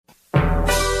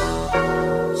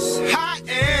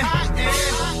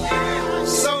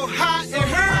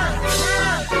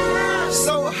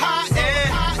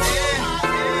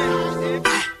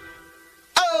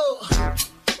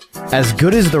As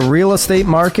good as the real estate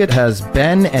market has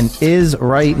been and is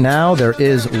right now, there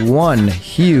is one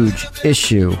huge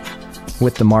issue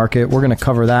with the market. We're going to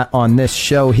cover that on this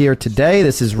show here today.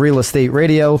 This is Real Estate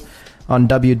Radio on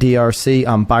WDRC.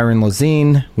 I'm Byron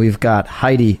Lazine. We've got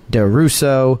Heidi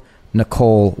DeRusso,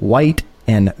 Nicole White,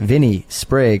 and Vinny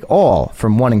Sprague, all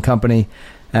from One & Company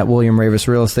at William Raveis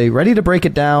Real Estate, ready to break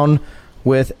it down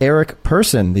with Eric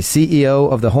Persson, the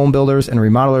CEO of the Home Builders and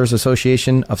Remodelers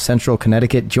Association of Central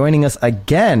Connecticut, joining us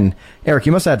again. Eric,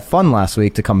 you must have had fun last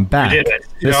week to come back. I did.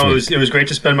 It was great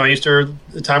to spend my Easter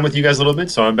time with you guys a little bit,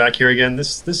 so I'm back here again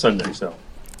this Sunday. So,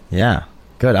 yeah,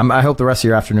 good. I hope the rest of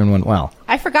your afternoon went well.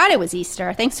 I forgot it was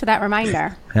Easter. Thanks for that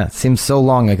reminder. Yeah, it seems so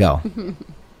long ago.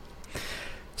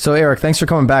 So, Eric, thanks for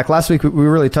coming back. Last week, we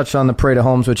really touched on the Parade of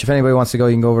Homes, which if anybody wants to go,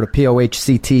 you can go over to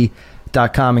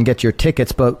POHCT.com and get your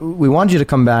tickets. But we wanted you to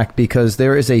come back because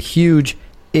there is a huge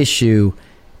issue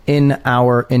in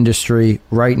our industry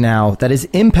right now that is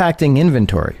impacting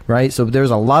inventory, right? So there's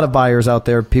a lot of buyers out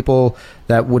there, people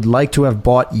that would like to have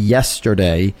bought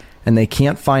yesterday, and they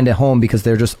can't find a home because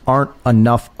there just aren't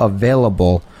enough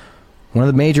available. One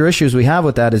of the major issues we have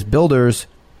with that is builders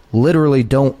literally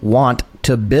don't want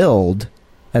to build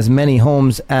as many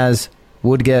homes as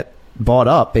would get bought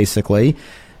up, basically.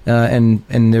 And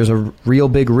there's a real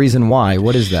big reason why.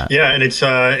 What is that? Yeah, and it's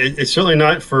certainly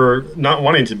not for not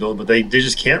wanting to build, but they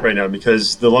just can't right now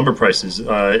because the lumber prices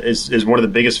is one of the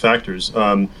biggest factors.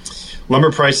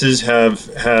 Lumber prices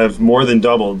have more than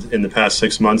doubled in the past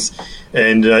 6 months,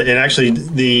 and actually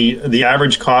the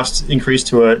average cost increase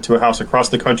to a house across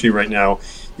the country right now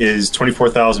is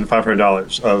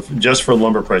 $24,500 of just for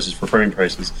lumber prices, for framing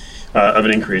prices of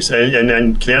an increase. And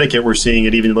in Connecticut, we're seeing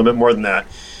it even a little bit more than that.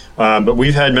 But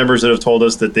we've had members that have told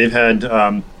us that they've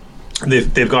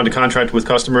gone to contract with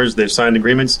customers, they've signed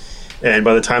agreements, and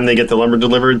by the time they get the lumber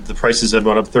delivered, the prices have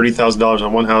gone up $30,000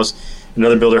 on one house.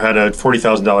 Another builder had a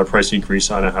 $40,000 price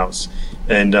increase on a house,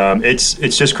 and it's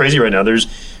just crazy right now. There was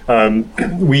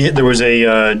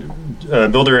a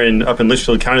builder up in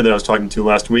Litchfield County that I was talking to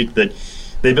last week that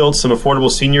they built some affordable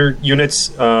senior units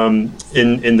in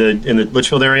the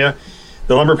Litchfield area.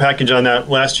 The lumber package on that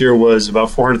last year was about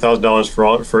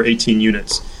 $400,000 for 18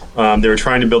 units. They were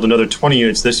trying to build another 20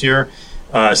 units this year,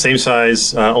 same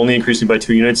size, only increasing by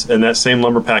 2 units, and that same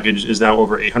lumber package is now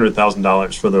over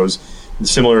 $800,000 for those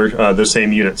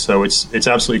same units. So it's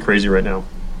absolutely crazy right now.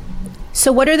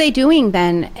 So what are they doing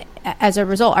then as a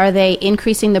result? Are they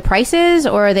increasing the prices,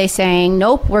 or are they saying,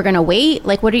 nope, we're going to wait?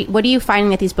 Like, what are you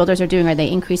finding that these builders are doing? Are they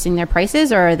increasing their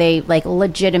prices, or are they like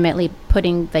legitimately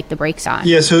putting like the brakes on?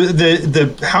 Yeah, so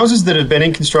the houses that have been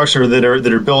in construction or that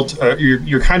are built,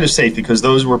 you're kind of safe because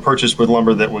those were purchased with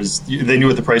lumber that was, they knew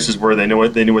what the prices were, they knew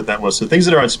what that was. So things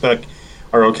that are on spec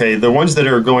are okay. The ones that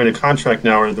are going to contract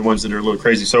now are the ones that are a little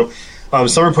crazy. So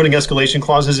some are putting escalation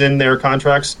clauses in their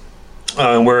contracts,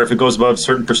 where if it goes above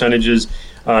certain percentages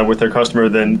with their customer,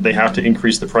 then they have to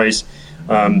increase the price.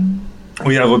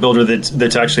 We have a builder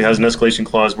that actually has an escalation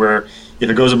clause where if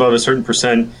it goes above a certain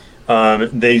percent,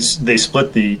 they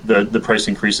split the price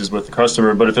increases with the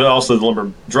customer. But if it also the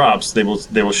lumber drops, they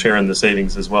will share in the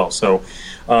savings as well. So,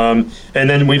 and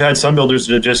then we've had some builders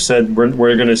that have just said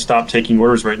we're going to stop taking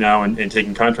orders right now and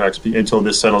taking contracts until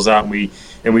this settles out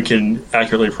and we can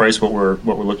accurately price what we're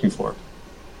looking for.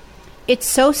 It's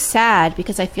so sad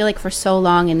because I feel like for so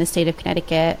long in the state of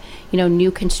Connecticut,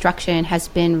 new construction has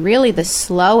been really the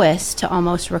slowest to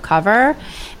almost recover.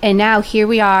 And now here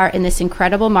we are in this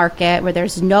incredible market where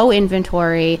there's no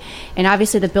inventory. And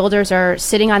obviously the builders are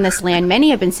sitting on this land. Many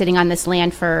have been sitting on this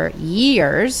land for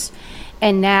years.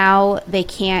 And now they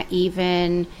can't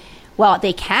even,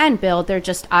 they can build. They're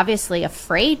just obviously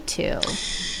afraid to.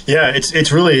 Yeah,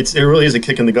 it really is a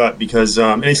kick in the gut because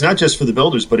and it's not just for the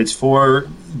builders, but it's for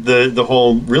the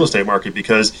whole real estate market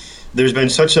because there's been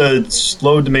such a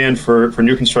slow demand for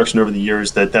new construction over the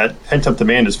years that pent up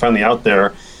demand is finally out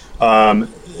there, and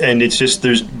it's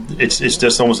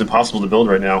just almost impossible to build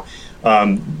right now.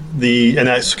 And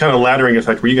that's kind of a laddering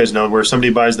effect where you guys know where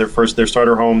somebody buys their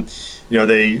starter home,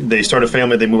 they start a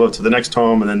family, they move up to the next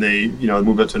home, and then they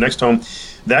move up to the next home.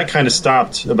 That kind of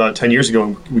stopped about 10 years ago,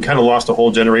 and we kind of lost a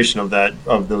whole generation of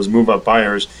those move-up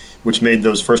buyers, which made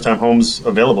those first-time homes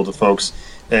available to folks.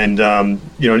 And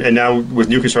and now with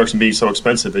new construction being so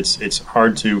expensive, it's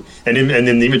hard to, and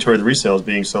then the inventory of the resales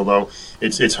being so low,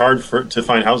 it's hard to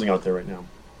find housing out there right now.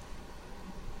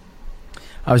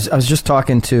 I was just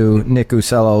talking to Nick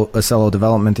Usello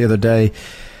Development the other day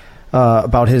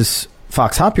about his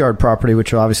Fox Hop Yard property,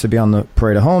 which will obviously be on the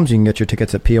Parade of Homes. You can get your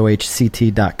tickets at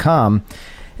POHCT.com.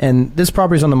 And this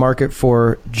property is on the market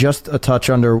for just a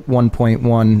touch under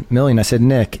 $1.1 million. I said,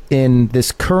 Nick, in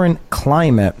this current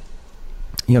climate,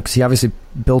 because he obviously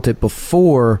built it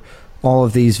before all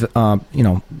of these,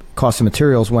 cost of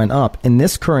materials went up. In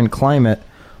this current climate,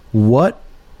 what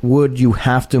would you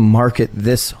have to market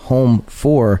this home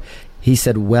for? He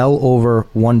said well over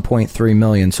 $1.3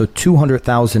 million, so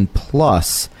 $200,000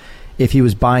 plus if he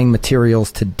was buying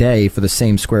materials today for the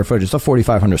same square footage. It's a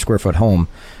 4,500 square foot home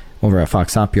over at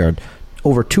Fox Top Yard.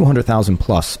 Over $200,000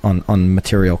 plus on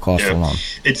material costs alone.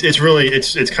 It's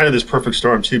kind of this perfect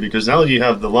storm too, because not only you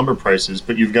have the lumber prices,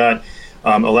 but you've got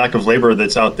a lack of labor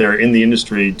that's out there in the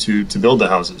industry to build the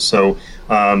houses. So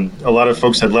a lot of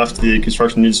folks had left the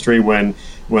construction industry when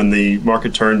the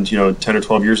market turned 10 or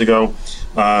 12 years ago.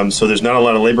 So there's not a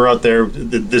lot of labor out there.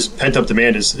 This pent up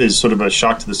demand is sort of a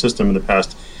shock to the system in the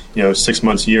past 6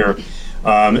 months, year,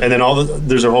 and then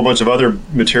there's a whole bunch of other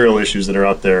material issues that are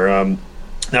out there.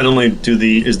 Not only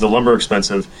is the lumber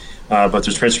expensive, but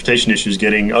there's transportation issues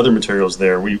getting other materials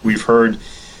there. We've heard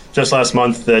just last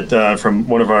month that from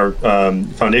one of our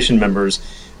foundation members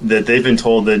that they've been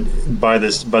told that by the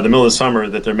middle of the summer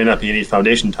that there may not be any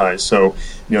foundation ties. So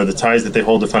the ties that they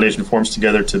hold the foundation forms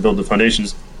together to build the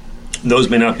foundations, those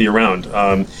may not be around.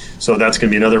 So that's going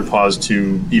to be another pause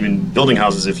to even building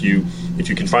houses if you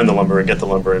can find the lumber and get the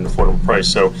lumber at an affordable price.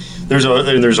 So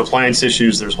there's appliance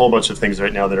issues. There's a whole bunch of things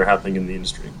right now that are happening in the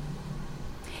industry.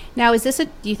 Now, is this do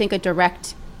you think a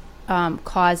direct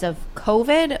cause of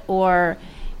COVID, or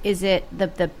is it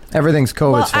the everything's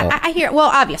COVID's fault? I hear.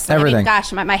 Well, obviously, everything. I mean,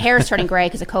 gosh, my hair is turning gray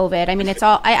because of COVID. I mean, it's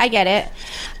all. I get it.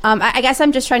 I guess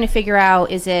I'm just trying to figure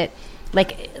out. Is it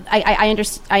like I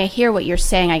understand? I hear what you're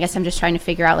saying. I guess I'm just trying to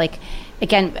figure out. Like,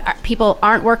 again, people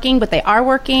aren't working, but they are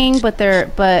working. But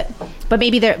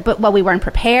we weren't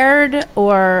prepared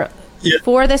for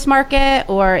this market,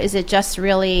 or is it just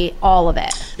really all of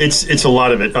it? It's a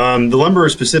lot of it. The lumber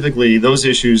specifically, those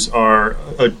issues are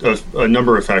a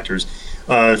number of factors.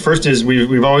 First is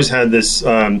we've always had this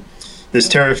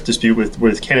tariff dispute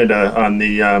with Canada on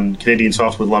the Canadian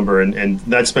softwood lumber, and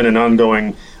that's been an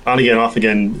ongoing on again off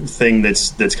again thing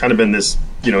that's kind of been this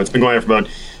it's been going on for about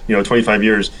 25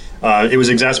 years. It was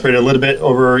exacerbated a little bit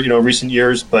over recent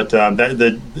years, but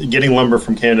getting lumber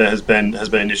from Canada has been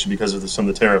an issue because of some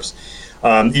of the tariffs.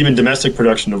 Even domestic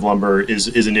production of lumber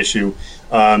is an issue.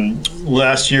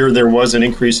 Last year there was an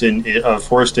increase in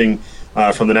foresting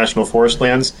from the national forest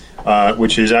lands,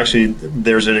 which is actually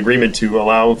there's an agreement to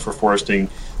allow for foresting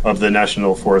of the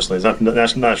national forest lands,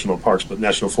 not national parks, but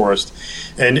national forest,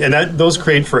 and that those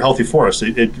create for healthy forests.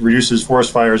 It reduces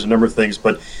forest fires, a number of things.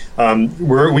 But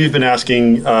we've been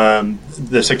asking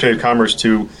the Secretary of Commerce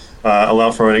to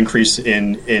allow for an increase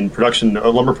in production,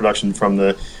 lumber production from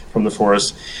the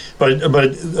forest.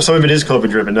 But some of it is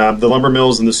COVID driven. The lumber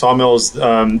mills and the sawmills,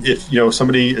 if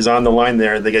somebody is on the line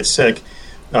there, they get sick.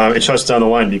 It shuts down the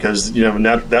line because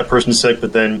that person's sick,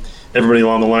 but then everybody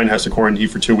along the line has to quarantine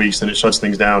for 2 weeks, and it shuts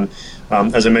things down.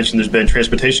 As I mentioned, there's been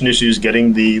transportation issues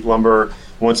getting the lumber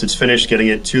once it's finished, getting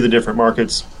it to the different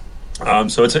markets.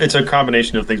 So it's a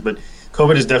combination of things, but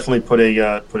COVID has definitely put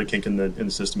a kink in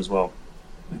the system as well.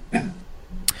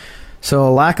 So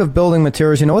a lack of building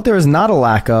materials. You know what there is not a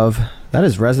lack of? That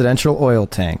is residential oil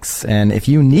tanks. And if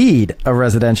you need a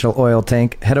residential oil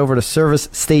tank, head over to Service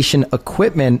Station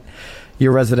Equipment,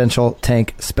 your residential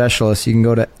tank specialist. You can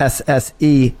go to sse-inc.net,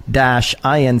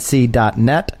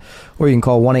 or you can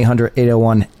call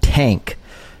 1-800-801-TANK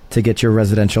to get your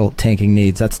residential tanking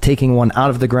needs. That's taking one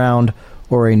out of the ground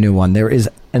or a new one. There is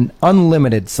an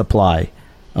unlimited supply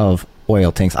of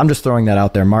oil tanks. I'm just throwing that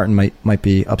out there. Martin might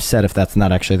be upset if that's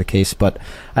not actually the case, but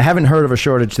I haven't heard of a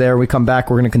shortage there. We come back,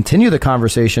 we're going to continue the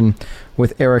conversation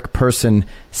with Eric Persson,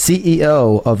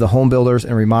 CEO of the Home Builders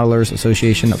and Remodelers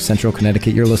Association of Central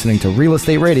Connecticut. You're listening to Real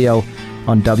Estate Radio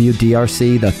on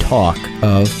WDRC, the talk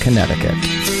of Connecticut.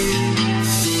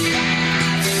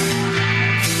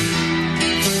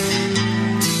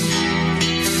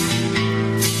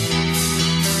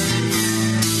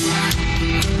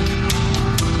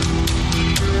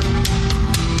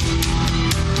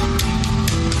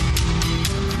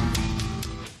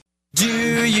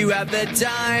 The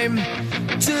time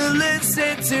to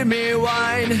listen to me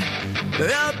whine.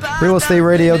 Real Estate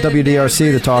Radio,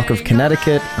 WDRC, the talk of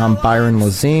Connecticut. I'm Byron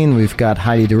Lazine. We've got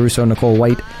Heidi DeRusso, Nicole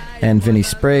White, and Vinny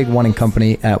Sprague, one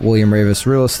company at William Ravis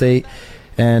Real Estate.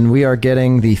 And we are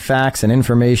getting the facts and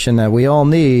information that we all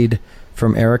need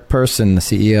from Eric Persson, the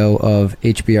CEO of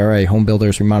HBRA, Home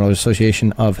Builders Remodelers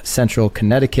Association of Central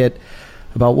Connecticut,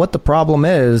 about what the problem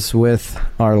is with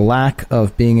our lack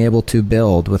of being able to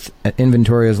build. With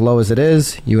inventory as low as it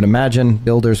is, you would imagine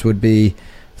builders would be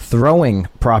throwing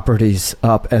properties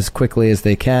up as quickly as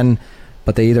they can.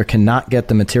 but they either cannot get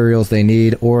the materials they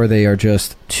need or they are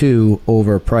just too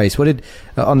overpriced. What did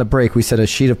on the break we said a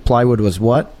sheet of plywood was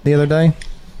what the other day?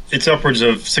 It's upwards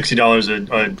of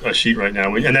 $60 a sheet right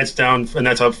now, and that's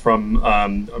up from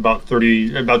about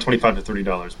 $25 to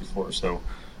 $30 before. So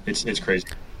it's crazy.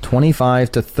 $25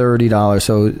 to $30.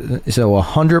 So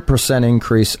 100%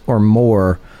 increase or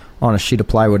more on a sheet of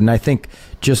plywood. And I think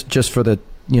just for the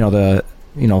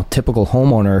typical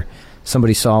homeowner,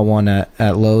 somebody saw one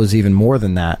at Lowe's even more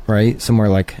than that, right? Somewhere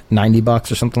like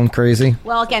 $90 or something crazy.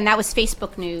 Well, again, that was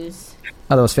Facebook news.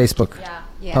 Oh, that was Facebook.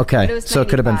 Yeah. Okay. But it was So it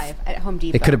could have been at Home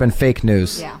Depot. It could have been fake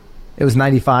news. Yeah. It was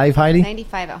 95, Heidi?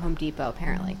 95 at Home Depot,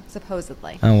 apparently,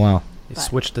 supposedly. Oh, wow. They But-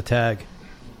 switched the tag.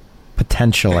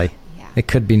 Potentially. Yeah. It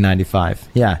could be 95.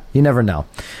 Yeah, you never know.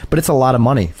 But it's a lot of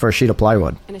money for a sheet of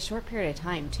plywood. In a short period of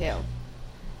time, too.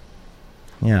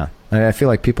 Yeah. I feel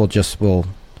like people just will,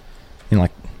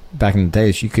 like back in the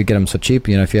days, you could get them so cheap,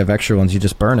 if you have extra ones, you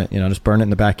just burn it, just burn it in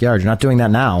the backyard. You're not doing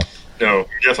that now. No,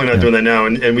 definitely not doing that now.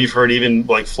 And we've heard even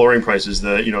like flooring prices,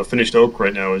 the finished oak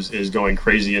right now is going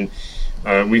crazy.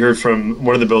 And we heard from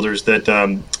one of the builders that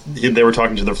they were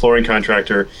talking to their flooring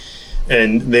contractor,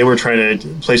 and they were trying to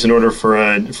place an order for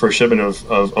a shipment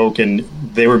of oak, and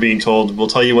they were being told, "We'll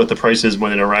tell you what the price is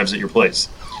when it arrives at your place."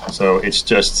 So it's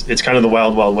kind of the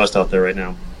wild, wild west out there right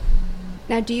now.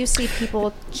 Now, do you see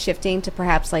people shifting to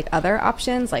perhaps like other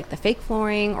options, like the fake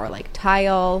flooring or like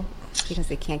tile, because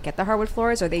they can't get the hardwood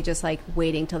floors, or are they just like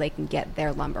waiting till they can get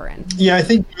their lumber in? Yeah, I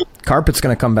think Carpet's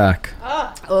going to come back.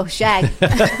 Oh, shag.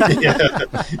 yeah,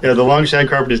 the long shag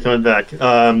carpet is coming back.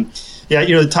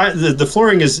 The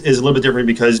flooring is a little bit different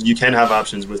because you can have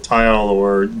options with tile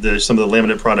or some of the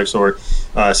laminate products or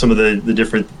some of the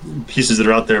different pieces that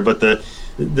are out there. But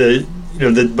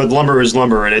but lumber is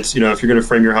lumber, and it's if you're going to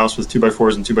frame your house with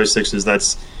 2x4s and 2x6s,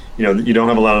 that's you don't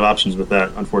have a lot of options with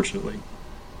that, unfortunately.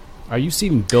 Are you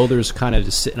seeing builders kind of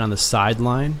just sitting on the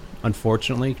sideline,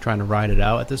 unfortunately, trying to ride it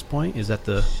out at this point? Is that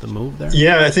the move there?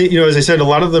 Yeah, I think as I said, a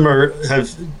lot of them have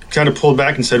kind of pulled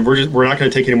back and said we're not going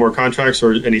to take any more contracts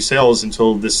or any sales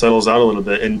until this settles out a little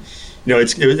bit. And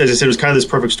as I said, it was kind of this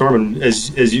perfect storm. And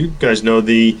as you guys know, with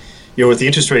the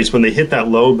interest rates, when they hit that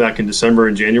low back in December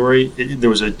and January, it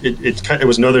was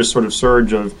another sort of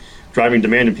surge of driving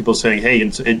demand and people saying, hey,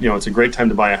 it's a great time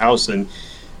to buy a house. And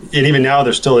even now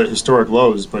they're still at historic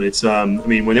lows, but it's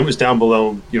when it was down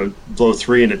below 3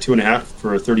 and at 2.5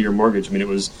 for a 30-year mortgage,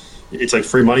 it's like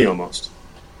free money almost.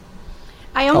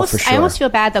 I almost feel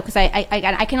bad though, because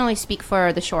I can only speak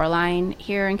for the shoreline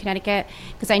here in Connecticut,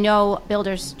 because I know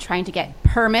builders trying to get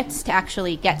permits to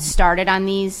actually get started on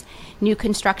these new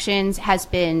constructions has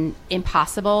been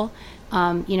impossible.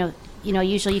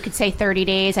 Usually you could say 30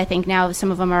 days. I think now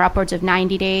some of them are upwards of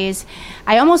 90 days.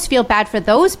 I almost feel bad for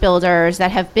those builders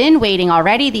that have been waiting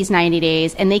already these 90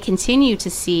 days, and they continue to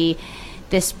see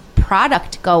this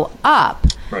product go up.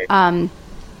 Right.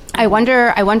 I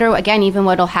wonder again, even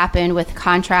what'll happen with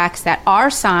contracts that are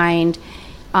signed.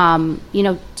 Do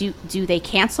they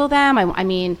cancel them?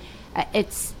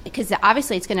 It's because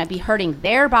obviously it's going to be hurting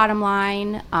their bottom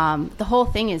line. The whole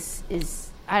thing is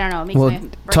I don't know. It makes my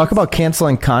brain talk about spin.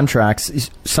 canceling contracts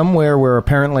somewhere where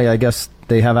apparently I guess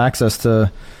they have access to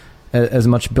as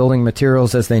much building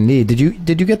materials as they need. Did you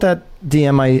get that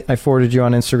DM I forwarded you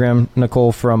on Instagram,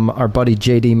 Nicole, from our buddy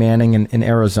JD Manning in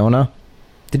Arizona?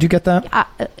 Did you get that?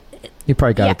 You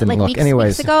probably got it. Didn't look.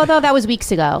 Weeks ago, though. That was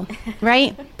weeks ago,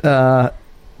 right? No,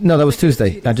 that was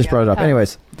Tuesday. I just brought it up.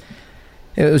 Anyways,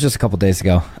 it was just a couple days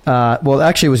ago. Well,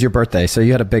 actually, it was your birthday, so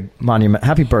you had a big monument.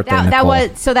 Happy birthday, Nicole.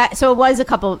 It was a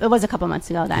couple months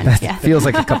ago then. Yeah. Feels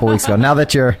like a couple weeks ago. Now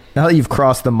that you've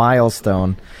crossed the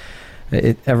milestone,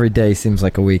 every day seems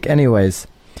like a week. Anyways,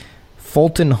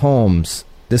 Fulton Homes.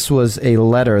 This was a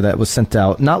letter that was sent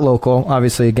out, not local.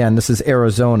 Obviously, again, this is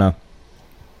Arizona.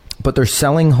 But they're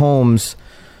selling homes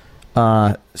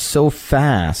so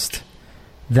fast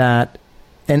that,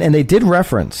 and they did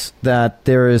reference that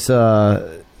there is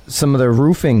some of their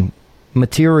roofing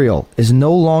material is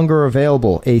no longer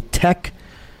available. A Tech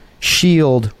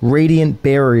Shield radiant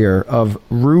barrier of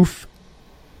roof,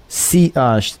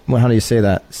 how do you say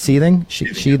that? Sheathing.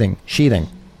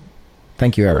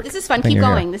 Thank you, Eric. This is fun. Keep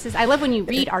going. I love when you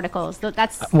read articles.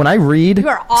 That's when I read, you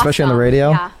are awesome. Especially on the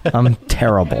radio. Yeah. I'm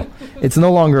terrible. It's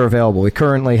no longer available. We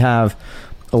currently have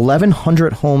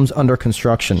 1,100 homes under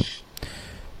construction,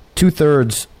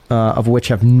 2/3 of which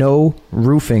have no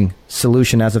roofing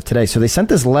solution as of today. So they sent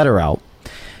this letter out,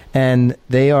 and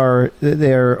they've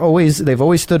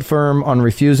always stood firm on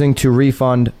refusing to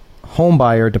refund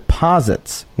homebuyer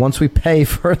deposits once we pay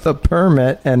for the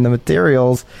permit and the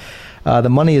materials. The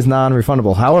money is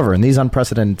non-refundable. However, in these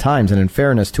unprecedented times and in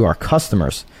fairness to our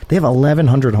customers, they have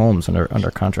 1,100 homes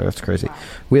under contract. That's crazy. Wow.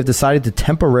 We have decided to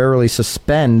temporarily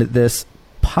suspend this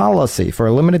policy for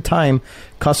a limited time.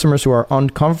 Customers who are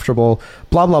uncomfortable,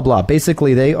 blah, blah, blah.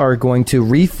 Basically, they are going to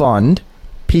refund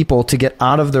people to get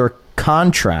out of their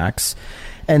contracts.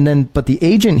 And then, but the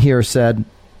agent here said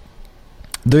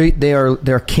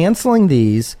they're canceling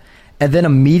these. And then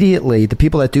immediately, the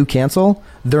people that do cancel,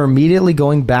 they're immediately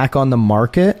going back on the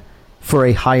market for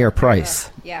a higher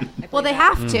price. Yeah. Well, they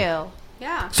have to.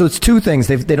 Yeah. So it's two things.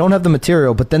 They don't have the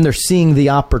material, but then they're seeing the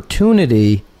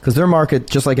opportunity because their market,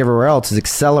 just like everywhere else, is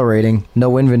accelerating.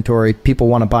 No inventory. People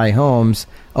want to buy homes.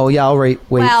 Oh, yeah, I'll wait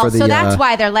for the... so that's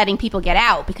why they're letting people get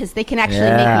out, because they can actually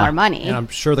make more money. And I'm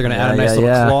sure they're going to add a nice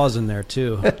little clause in there,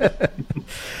 too.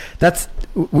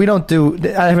 We don't do...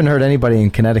 I haven't heard anybody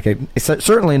in Connecticut,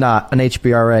 certainly not an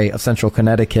HBRA, a Central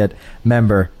Connecticut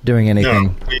member, doing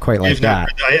anything quite like that.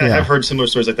 I have heard similar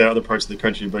stories like that in other parts of the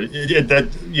country, but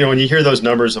when you hear those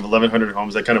numbers of 1,100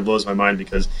 homes, that kind of blows my mind,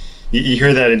 because you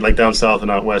hear that in like down south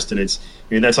and out west, and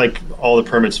that's like all the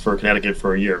permits for Connecticut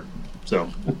for a year. So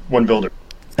one builder.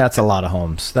 That's a lot of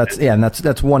homes.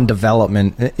 That's one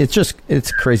development. It's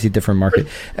a crazy different market.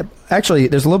 Actually,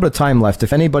 there's a little bit of time left.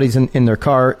 If anybody's in their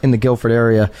car in the Guilford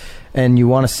area and you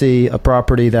want to see a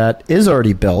property that is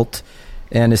already built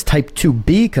and is type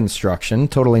 2B construction,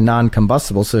 totally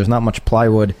non-combustible, so there's not much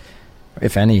plywood,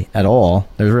 if any, at all.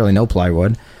 There's really no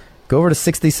plywood. Go over to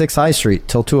 66 High Street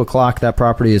till 2 o'clock. That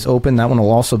property is open. That one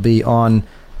will also be on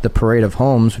the Parade of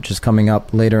Homes, which is coming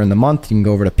up later in the month. You can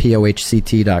go over to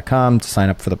pohct.com to sign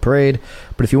up for the parade.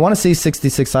 But if you want to see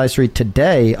 66 High Street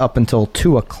today up until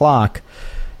 2 o'clock,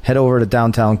 head over to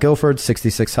downtown Guilford,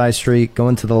 66 High Street, go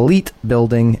into the Elite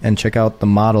building and check out the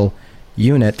model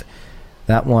unit.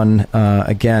 That one,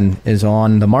 again, is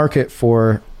on the market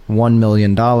for $1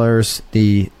 million.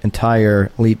 The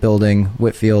entire Elite building,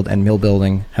 Whitfield, and Mill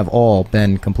building have all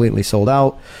been completely sold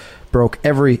out. Broke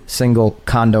every single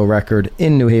condo record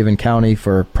in New Haven County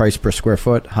for price per square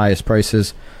foot, highest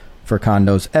prices for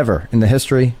condos ever in the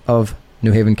history of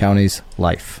New Haven County's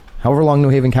life. However long New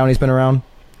Haven County's been around,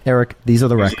 Eric, these are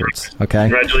the records, okay?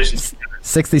 Congratulations.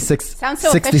 66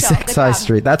 official. High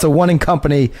Street. That's a one-in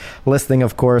company listing,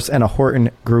 of course, and a Horton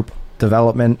Group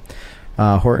development.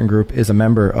 Horton Group is a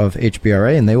member of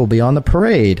HBRA, and they will be on the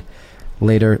parade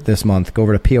later this month. Go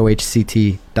over to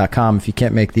pohct.com. If you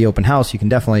can't make the open house, you can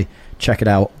definitely check it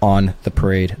out on the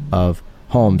Parade of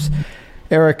Homes.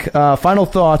 Eric, final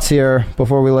thoughts here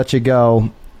before we let you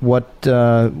go. What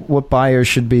buyers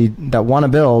should be that want to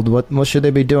build? What should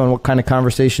they be doing? What kind of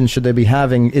conversations should they be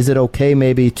having? Is it okay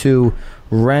maybe to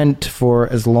rent for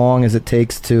as long as it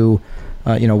takes to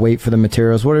wait for the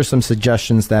materials? What are some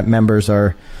suggestions that members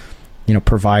are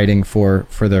providing for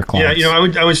their clients? Yeah,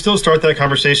 I would still start that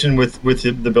conversation with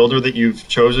the builder that you've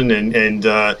chosen, and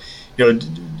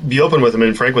be open with them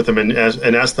and frank with them, and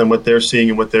ask them what they're seeing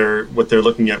and what they're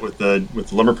looking at with the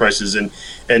lumber prices,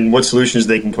 and what solutions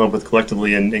they can come up with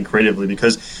collectively and creatively,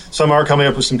 because some are coming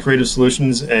up with some creative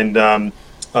solutions, and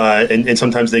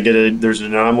sometimes there's an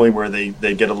anomaly where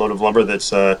they get a load of lumber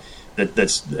that's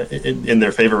in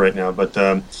their favor right now. But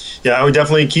I would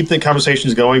definitely keep the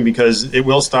conversations going, because it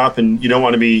will stop, and you don't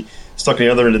want to be stuck on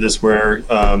the other end of this where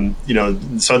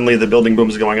suddenly the building boom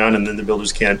is going on, and then the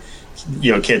builders can't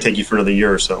take you for another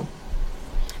year or so.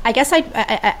 I guess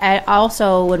I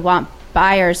also would want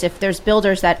buyers, if there's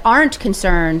builders that aren't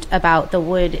concerned about the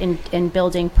wood in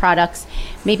building products,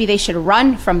 maybe they should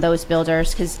run from those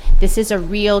builders, because this is a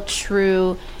real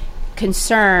true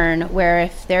concern where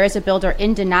if there is a builder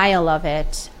in denial of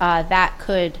it, that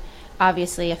could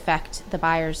obviously affect the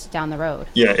buyers down the road.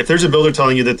 Yeah, if there's a builder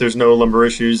telling you that there's no lumber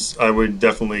issues, I would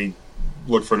definitely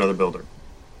look for another builder.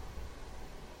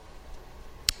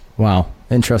 Wow,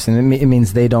 interesting. It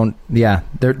means they don't. Yeah,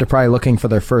 they're probably looking for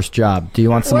their first job. Do you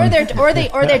want some? Or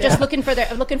they're just looking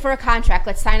for a contract.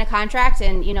 Let's sign a contract,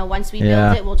 and once we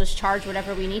build it, we'll just charge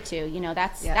whatever we need to.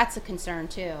 That's a concern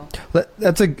too.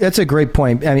 That's a great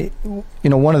point. I mean,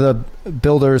 one of the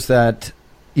builders that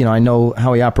I know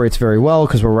how he operates very well,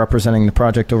 because we're representing the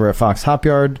project over at Fox Hop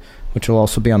Yard, which will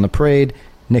also be on the parade.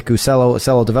 Nick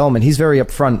Usello Development. He's very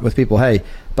upfront with people. Hey,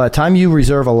 by the time you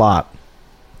reserve a lot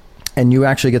and you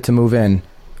actually get to move in,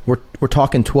 we're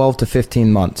talking 12 to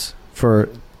 15 months for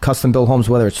custom built homes,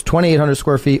 whether it's 2,800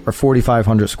 square feet or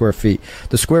 4,500 square feet.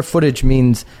 The square footage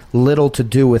means little to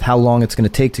do with how long it's going to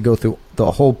take to go through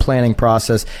the whole planning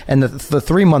process. And the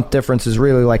 3-month difference is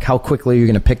really like how quickly you're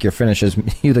going to pick your finishes,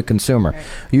 you the consumer. Right.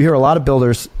 You hear a lot of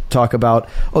builders talk about,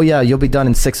 oh yeah, you'll be done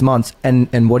in 6 months.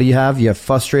 And what do you have? You have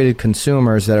frustrated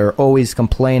consumers that are always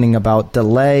complaining about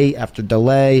delay after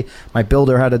delay. My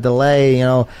builder had a delay,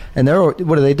 and what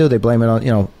do? They blame it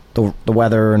on, the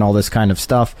weather and all this kind of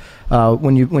stuff.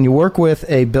 When you work with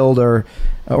a builder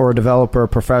or a developer, a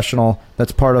professional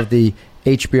that's part of the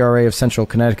HBRA of Central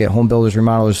Connecticut, Home Builders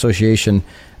Remodelers Association,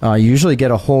 you usually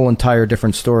get a whole entire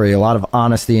different story, a lot of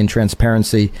honesty and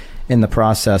transparency in the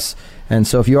process. And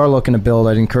so if you are looking to build,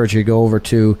 I'd encourage you to go over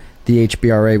to the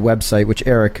HBRA website, which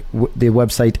Eric, the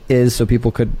website is, so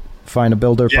people could find a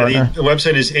builder partner. The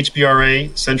website is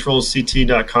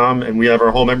hbracentralct.com, and we have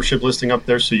our whole membership listing up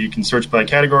there, so you can search by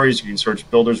categories. You can search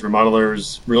builders,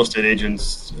 remodelers, real estate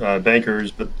agents,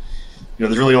 bankers, but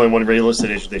there's really only one real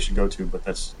estate agent they should go to, but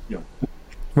that's,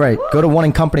 Right. Go to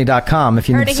oneandcompany.com if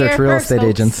you need to search real estate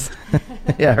agents.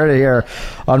 Yeah, heard it here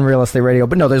on Real Estate Radio.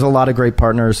 But no, there's a lot of great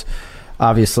partners,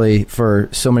 obviously, for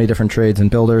so many different trades and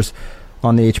builders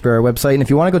on the HBRA website. And if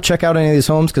you want to go check out any of these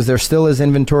homes, because there still is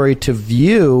inventory to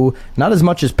view, not as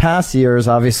much as past years,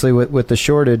 obviously, with the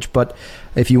shortage, but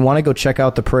if you want to go check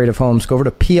out the parade of homes, go over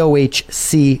to pohct.com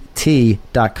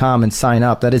and sign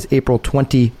up. That is April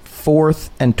 24th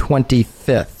and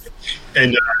 25th.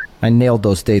 And I nailed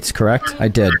those dates, correct? I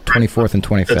did, 24th and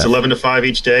 25th. It's 11 to 5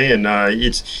 each day, and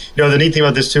it's, the neat thing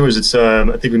about this, too, is it's, I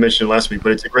think we mentioned it last week,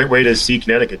 but it's a great way to see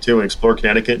Connecticut, too, and explore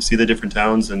Connecticut, see the different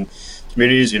towns and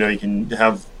communities. You can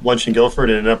have lunch in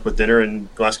Guilford and end up with dinner in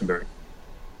Glastonbury.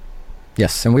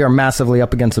 Yes, and we are massively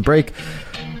up against the break.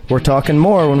 We're talking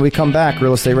more when we come back.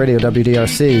 Real Estate Radio,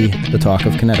 WDRC, the talk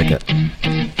of Connecticut.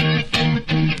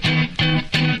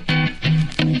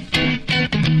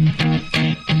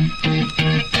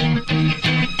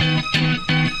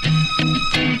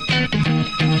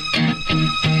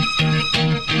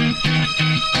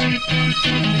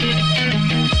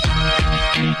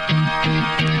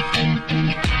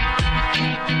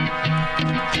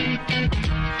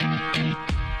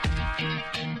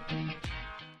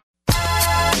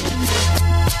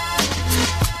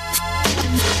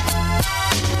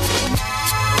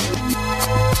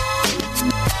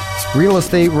 Real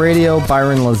Estate Radio,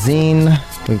 Byron Lazine.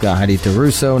 We've got Heidi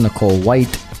DeRusso, Nicole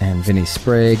White, and Vinny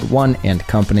Sprague, One and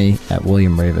Company at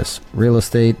William Ravis Real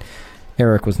Estate.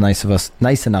 Eric was nice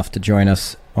enough to join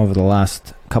us over the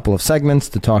last couple of segments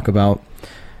to talk about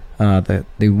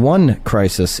the one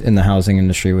crisis in the housing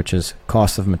industry, which is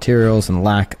cost of materials and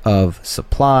lack of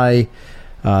supply.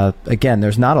 Again,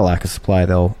 there's not a lack of supply,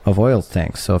 though, of oil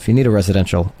tanks. So if you need a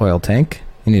residential oil tank,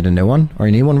 you need a new one, or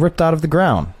you need one ripped out of the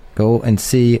ground, go and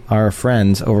see our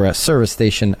friends over at Service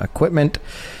Station Equipment.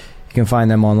 You can find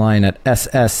them online at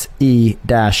sse-inc.net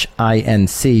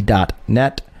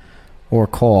or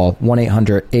call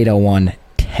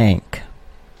 1-800-801-TANK.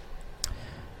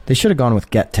 They should have gone with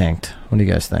Get Tanked. What do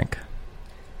you guys think?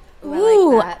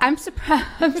 Ooh, like I'm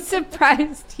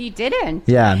surprised he didn't.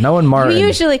 Yeah, knowing Martin. You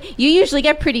usually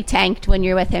get pretty tanked when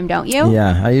you're with him, don't you?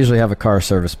 Yeah, I usually have a car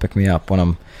service pick me up when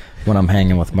I'm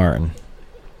hanging with Martin.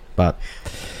 But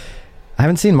I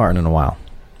haven't seen Martin in a while.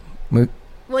 Well,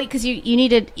 because you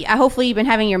needed. Hopefully, you've been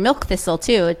having your milk thistle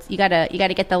too. You gotta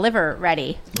get the liver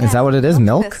ready. Yeah, is that what it is?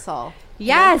 Milk thistle.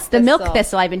 Yes, the milk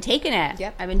thistle. I've been taking it.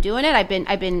 Yep. I've been doing it.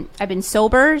 I've been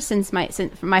sober since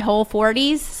my whole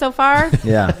 40s so far.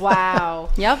 Yeah. Wow.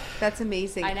 Yep. That's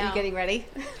amazing. I know. Are you getting ready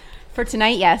for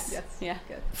tonight? Yes. Yeah.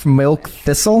 Good. Milk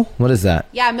thistle. What is that?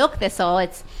 Yeah, milk thistle.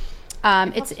 It's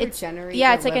it's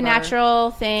like a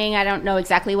natural thing. I don't know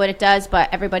exactly what it does, but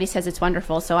everybody says it's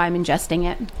wonderful, so I'm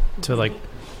ingesting it to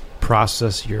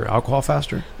process your alcohol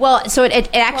faster. Well, so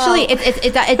it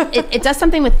does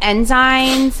something with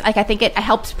enzymes. Like I think it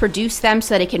helps produce them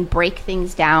so that it can break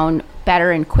things down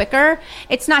better and quicker.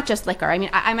 It's not just liquor. I mean,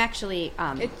 I'm actually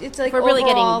it's like we're really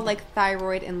overall, getting like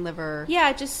thyroid and liver.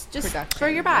 Yeah, just for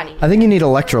your body. I think you need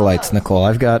electrolytes, Nicole.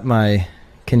 I've got my.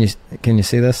 Can you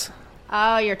see this?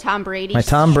 Oh, your Tom Brady. My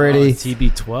Tom Brady.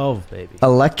 TB12, baby.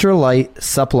 Electrolyte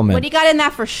supplement. What do you got in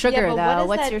that for sugar, Yeah, though? what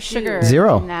What's does your that sugar? do?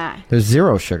 Zero. In that? There's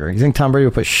zero sugar. You think Tom Brady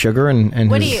would put sugar in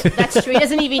What his... do you? That's true. He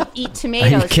doesn't even eat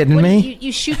tomatoes. Are you kidding What do me?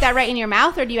 You shoot that right in your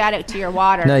mouth, or do you add it to your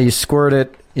water? No, you squirt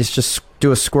it. You just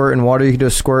do a squirt in water. You can do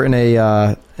a squirt in a...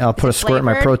 I'll put a squirt in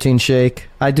my flavored? protein shake.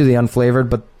 I do the unflavored,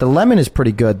 but the lemon is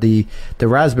pretty good. The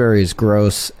raspberry is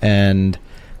gross, and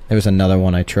there was another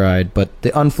one I tried, but the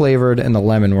unflavored and the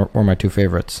lemon were my two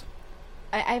favorites.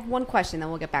 I have one question, then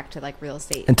we'll get back to real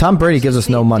estate. And Tom Brady gives us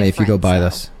no money if you go buy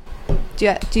this.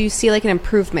 Do you see an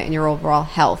improvement in your overall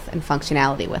health and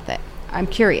functionality with it? I'm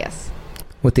curious.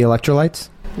 With the electrolytes?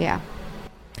 Yeah.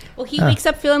 Well, he wakes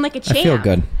up feeling like a champ. I feel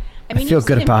good. I mean, I feel you've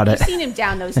good seen about him, it. You've seen him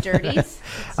down those dirties.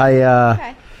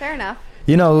 Okay, fair enough.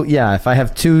 If I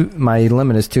have my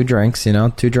limit is 2 drinks,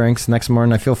 2 drinks next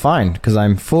morning, I feel fine because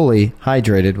I'm fully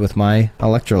hydrated with my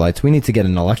electrolytes. We need to get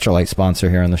an electrolyte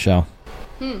sponsor here on the show.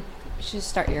 You should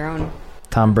start your own.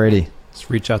 Tom Brady, Let's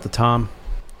reach out to Tom.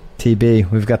 TB,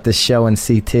 we've got this show in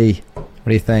CT. What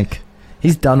do you think?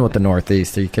 He's done with the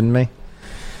Northeast. Are you kidding me?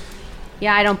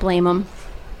 Yeah, I don't blame him.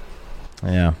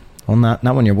 Yeah. Well, not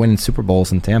when you're winning Super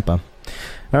Bowls in Tampa.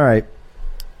 All right.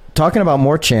 Talking about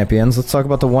more champions, let's talk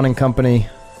about the One & Company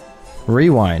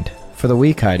Rewind for the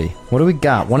week, Heidi. What do we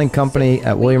got? One & Company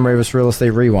at William Ravis Real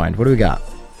Estate Rewind. What do we got?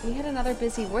 We had another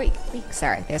busy week.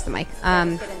 Sorry, there's the mic.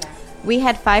 We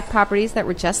had 5 properties that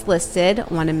were just listed.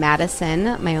 One in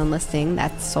Madison, my own listing,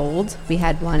 that's sold. We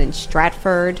had one in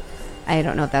Stratford. I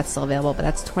don't know if that's still available, but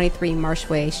that's 23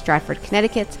 Marshway, Stratford,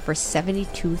 Connecticut for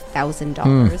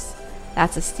 $72,000.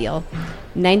 That's a steal.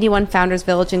 91 Founders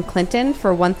Village in Clinton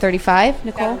for $135.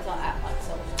 Nicole?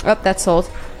 Oh, that's sold.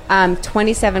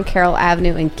 27 Carroll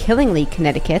Avenue in Killingly,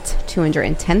 Connecticut,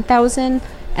 $210,000.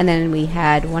 And then we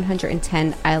had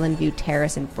 110 Island View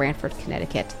Terrace in Brantford,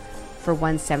 Connecticut for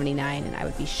 $179, and I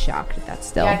would be shocked if that's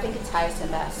still. Yeah, I think it's highest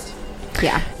and best.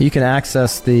 Yeah. You can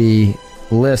access the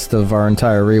list of our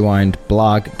entire Rewind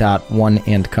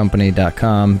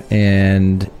blog.oneandcompany.com,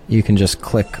 and you can just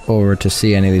click over to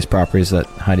see any of these properties that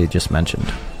Heidi just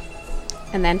mentioned.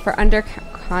 And then for under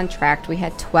contract, we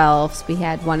had 12. So we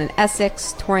had one in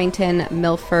Essex, Torrington,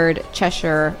 Milford,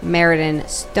 Cheshire, Meriden,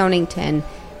 Stonington,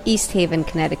 East Haven,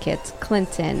 Connecticut,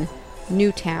 Clinton,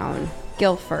 Newtown,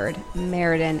 Guilford,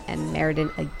 Meriden, and Meriden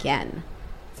again.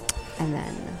 And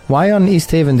then... Why on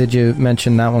East Haven did you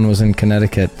mention that one was in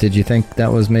Connecticut? Did you think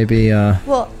that was maybe...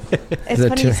 Well, it's Is it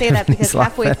funny too- you say that because He's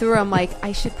halfway laughing. through I'm like,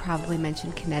 I should probably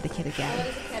mention Connecticut again.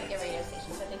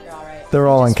 They're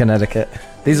all in Connecticut.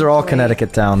 These are all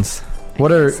Connecticut towns.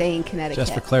 What I keep are... saying Connecticut?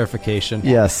 Just for clarification.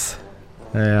 Yes.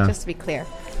 Yeah. Just to be clear.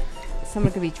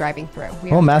 Someone could be driving through.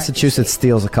 We Well, are Massachusetts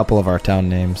steals a couple of our town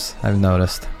names, I've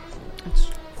noticed.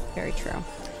 That's very true.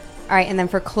 All right, and then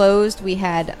for closed, we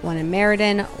had one in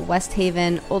Meriden, West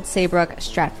Haven, Old Saybrook,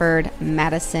 Stratford,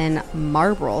 Madison,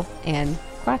 Marlborough, and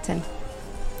Groton.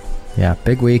 Yeah,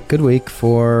 big week, good week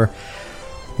for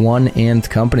One &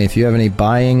 Company. If you have any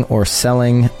buying or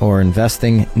selling or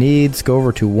investing needs, go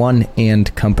over to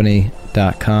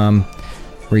oneandcompany.com.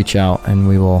 Reach out and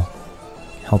we will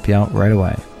help you out right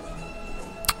away.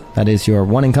 That is your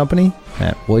One & Company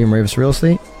at William Ravis Real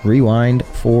Estate Rewind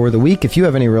for the week. If you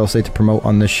have any real estate to promote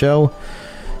on this show,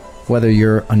 whether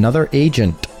you're another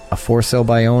agent, a for sale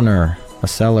by owner, a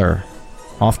seller,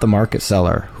 off the market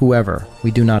seller, whoever,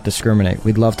 we do not discriminate.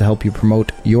 We'd love to help you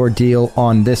promote your deal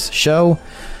on this show.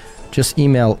 Just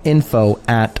email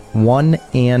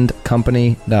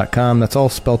info@oneandcompany.com. That's all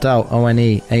spelled out,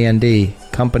 ONEAND,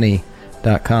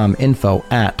 company.com.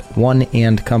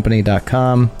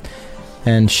 info@oneandcompany.com.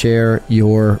 And share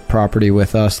your property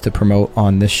with us to promote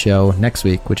on this show next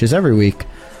week, which is every week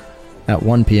at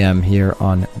 1 p.m. here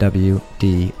on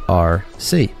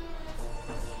WDRC.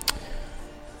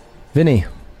 Vinny,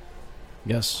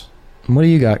 Yes. what do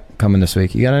you got coming this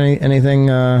week? You got anything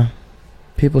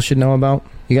people should know about?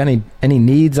 You got any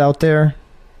needs out there?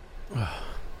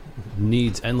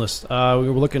 Needs endless. We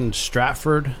were looking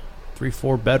Stratford,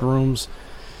 3-4 bedrooms.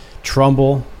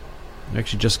 Trumbull. We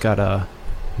actually just got a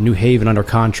New Haven under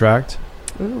contract.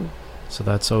 Ooh. So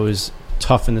that's always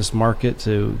tough in this market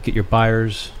to get your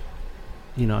buyers,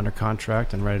 under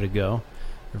contract and ready to go.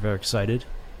 We're very excited.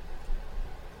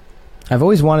 I've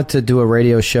always wanted to do a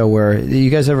radio show where you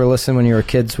guys ever listen when you were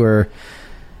kids where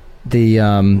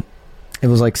it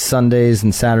was like Sundays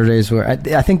and Saturdays where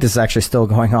I think this is actually still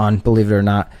going on, believe it or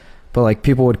not. But like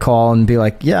people would call and be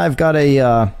like, "Yeah, I've got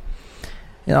a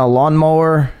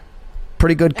lawnmower,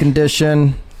 pretty good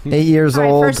condition." 8 years All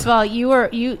right, old. first of all, you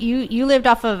lived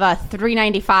off of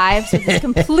 395, so it's a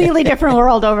completely different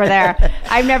world over there.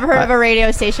 I've never heard of a radio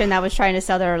station that was trying to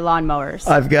sell their lawnmowers.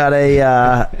 I've got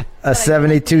a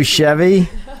 72 Chevy.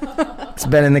 It's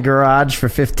been in the garage for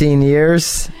 15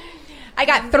 years. I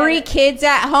got 3 kids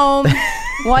at home.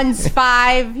 One's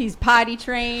 5. He's potty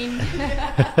trained.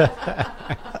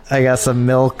 I got some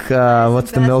milk.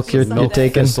 What's the milk you're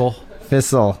taking?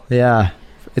 Thistle. Yeah.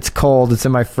 It's cold. It's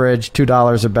in my fridge.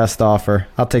 $2 or best offer.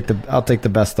 I'll take the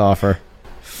best offer.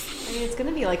 I mean, it's going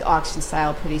to be like auction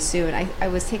style pretty soon. I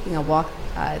was taking a walk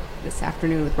this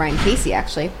afternoon with Ryan Casey,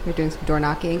 actually. We were doing some door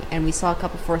knocking, and we saw a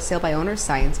couple for sale by owner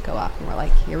signs go up, and we're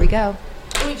like, here we go.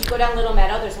 It did you go down Little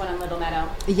Meadow? There's one on Little Meadow.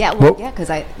 Yeah, well, yeah, because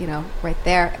right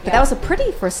there. But that was a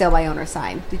pretty for sale by owner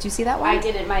sign. Did you see that one? I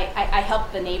didn't. I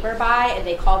helped the neighbor buy, and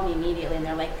they called me immediately, and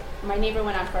they're like, my neighbor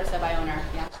went on for sale by owner.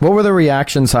 Yeah. What were the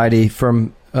reactions, Heidi,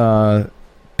 from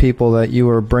people that you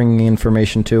were bringing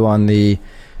information to on the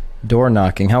door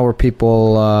knocking? How were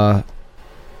people?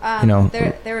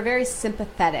 They were very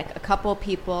sympathetic. A couple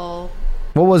people.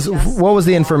 What was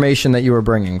the information that you were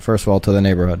bringing, first of all, to the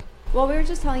neighborhood? Well, we were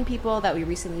just telling people that we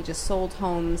recently just sold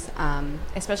homes,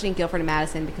 especially in Guilford and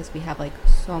Madison, because we have like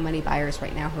so many buyers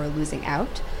right now who are losing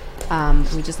out.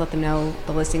 We just let them know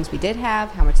the listings we did have,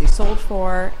 how much they sold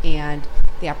for, and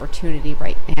the opportunity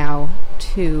right now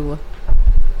to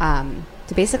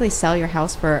basically sell your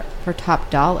house for top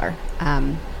dollar,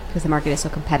 because the market is so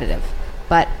competitive.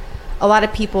 But a lot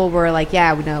of people were like,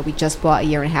 yeah, we just bought a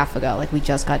year and a half ago. Like, we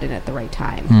just got in at the right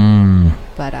time.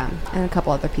 But, and a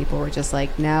couple other people were just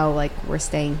like, no, like, we're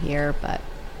staying here, but,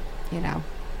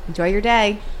 enjoy your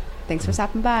day. Thanks for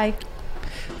stopping by.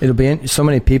 It'll be so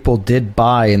many people did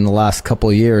buy in the last couple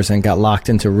of years and got locked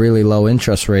into really low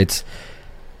interest rates.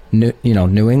 New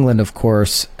England, of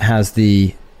course, has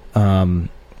the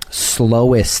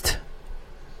slowest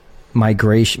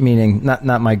migration, meaning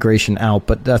not migration out,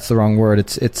 but that's the wrong word.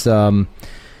 It's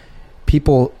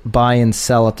people buy and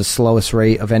sell at the slowest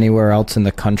rate of anywhere else in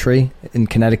the country. In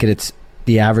Connecticut,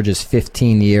 the average is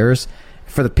 15 years.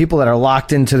 For the people that are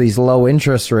locked into these low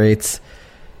interest rates,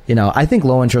 I think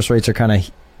low interest rates are kind of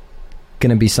going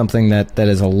to be something that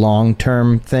is a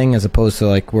long-term thing, as opposed to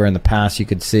like where in the past you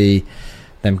could see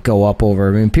them go up over.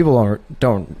 I mean, people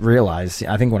don't realize.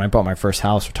 I think when I bought my first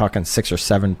house, we're talking 6 or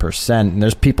 7%. And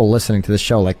there's people listening to this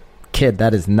show like, kid,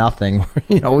 that is nothing.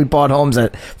 We bought homes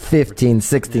at 15,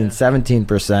 16,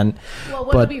 17%. Well,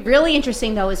 what will be really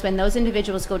interesting though is when those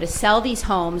individuals go to sell these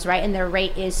homes, right, and their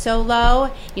rate is so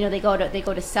low. They go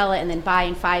to sell it and then buy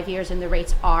in 5 years, and the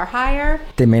rates are higher.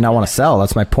 They may not want to sell.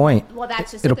 That's my point. Well,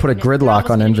 that's just it'll put a gridlock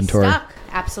on inventory.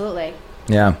 Absolutely.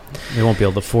 Yeah. They won't be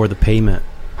able to afford the payment.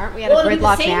 Aren't we at a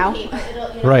gridlock now?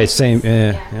 Right, same.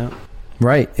 Yeah.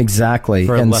 Right, exactly.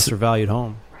 For a lesser valued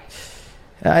home.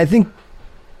 I think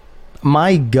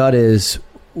my gut is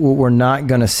we're not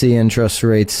going to see interest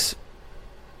rates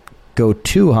go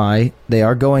too high. They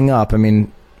are going up. I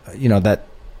mean, that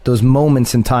those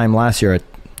moments in time last year at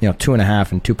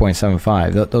 2.5 and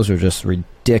 2.75. Those are just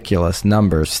ridiculous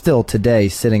numbers. Still today,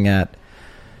 sitting at,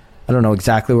 I don't know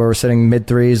exactly where we're sitting, mid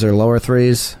threes or lower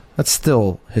threes. That's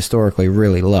still historically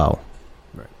really low.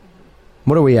 Right.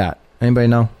 What are we at? Anybody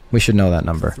know? We should know that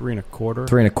number. 3.25.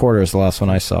 3.25 is the last one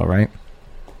I saw, right?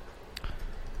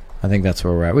 I think that's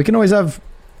where we're at. We can always have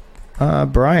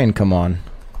Brian come on.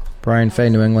 Brian Fay,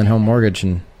 New England Home Mortgage,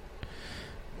 and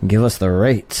give us the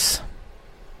rates.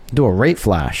 Do a rate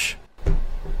flash.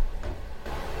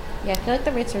 Yeah, I feel like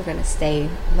the rates are going to stay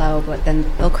low, but then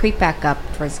they'll creep back up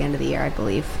towards the end of the year, I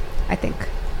believe. I think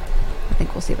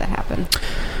we'll see that happen.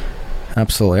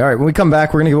 Absolutely. All right, when we come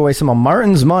back, we're going to give away some of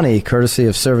Martin's money, courtesy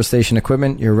of Service Station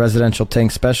Equipment, your residential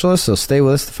tank specialist. So stay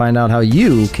with us to find out how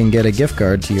you can get a gift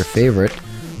card to your favorite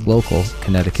local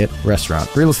Connecticut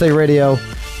restaurant. Real Estate Radio,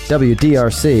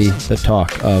 WDRC, the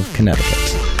talk of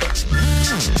Connecticut.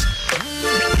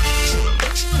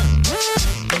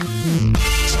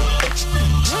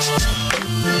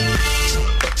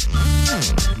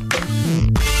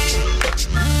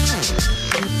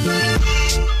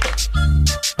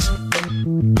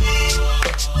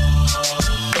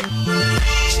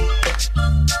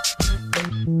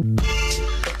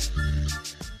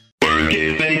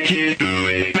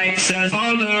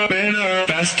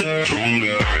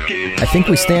 I think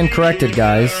we stand corrected,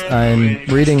 guys. I'm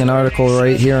reading an article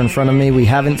right here in front of me. We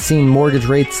haven't seen mortgage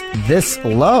rates this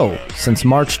low since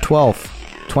March 12th,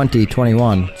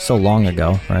 2021. So long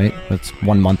ago, right? It's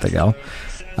 1 month ago.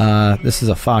 This is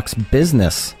a Fox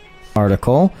Business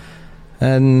article,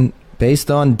 and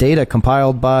based on data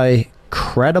compiled by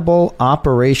Credible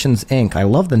Operations, Inc. I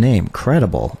love the name,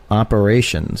 Credible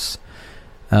Operations.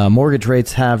 Mortgage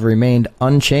rates have remained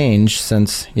unchanged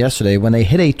since yesterday when they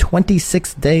hit a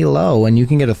 26-day low, and you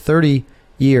can get a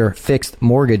 30-year fixed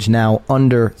mortgage now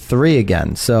under 3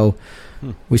 again. So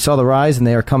we saw the rise, and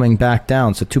they are coming back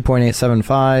down. So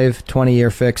 2.875,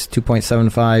 20-year fixed,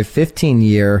 2.75,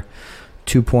 15-year,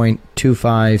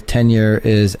 2.25, 10-year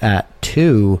is at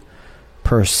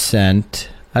 2%.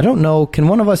 I don't know. Can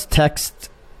one of us text?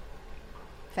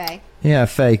 Faye? Yeah,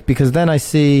 Faye, because then I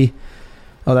see...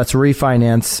 Oh, that's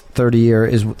refinance 30-year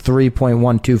is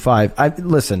 3.125.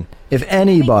 Listen, if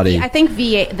anybody... I think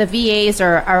the VAs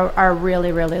are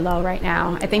really, really low right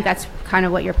now. I think that's kind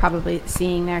of what you're probably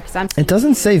seeing there. It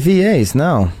doesn't say VAs,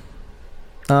 no.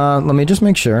 Let me just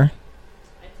make sure.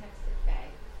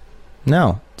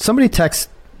 No. Somebody text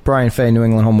Brian Fay, New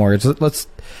England Home Mortgage. Let's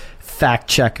fact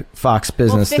check Fox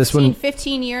Business. Well, This wouldn't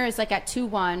 15 years, like at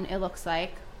 2-1, it looks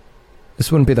like.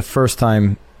 this wouldn't be the first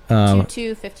time.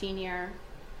 2-2, 15 year.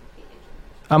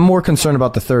 I'm more concerned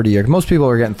about the 30-year. Most people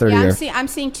are getting 30-year. Yeah, I'm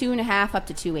seeing 2.5 up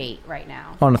to 2.8 right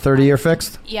now. On a 30-year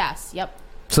fixed? Yes, yep.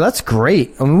 So that's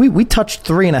great. I mean, we touched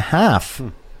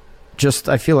 3.5 just,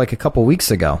 I feel like, a couple weeks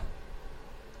ago.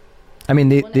 I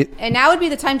mean, and now would be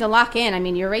the time to lock in. I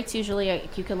mean, your rates usually,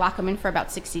 you could lock them in for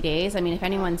about 60 days. I mean, if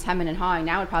anyone's hemming and hawing,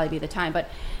 now would probably be the time.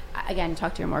 But again,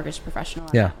 talk to your mortgage professional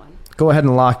on that one. Go ahead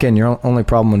and lock in. Your only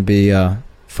problem would be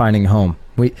finding a home.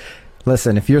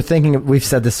 Listen, if you're thinking, we've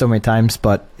said this so many times,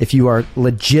 but if you are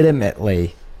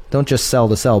legitimately, don't just sell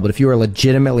to sell, but if you are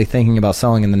legitimately thinking about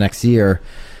selling in the next year,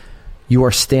 you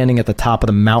are standing at the top of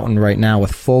the mountain right now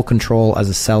with full control as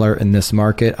a seller in this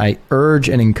market. I urge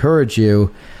and encourage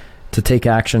you to take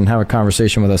action and have a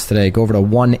conversation with us today. Go over to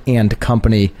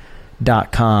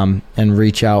oneandcompany.com and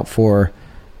reach out for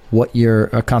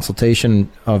a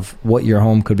consultation of what your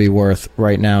home could be worth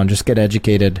right now, and just get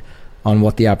educated on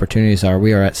what the opportunities are.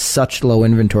 We are at such low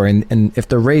inventory, and if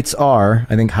the rates are,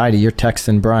 I think, Heidi, you're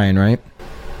texting Brian, right?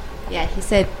 Yeah, he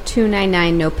said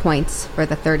 299, no points for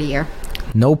the 30-year.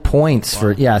 No points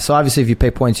for, yeah. So obviously if you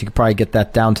pay points, you could probably get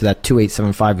that down to that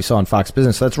 2.875 we saw on Fox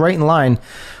Business. So that's right in line.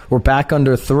 We're back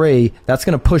under 3. That's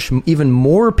going to push even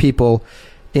more people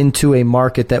into a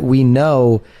market that we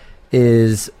know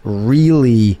is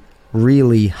really,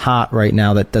 really hot right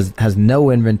now, that has no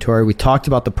inventory. We talked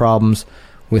about the problems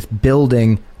with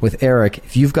building with Eric.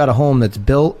 If you've got a home that's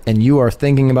built and you are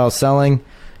thinking about selling,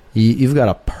 you've got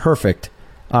a perfect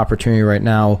opportunity right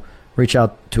now. Reach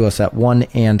out to us at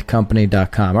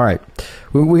oneandcompany.com. All right.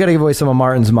 We got to give away some of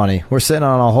Martin's money. We're sitting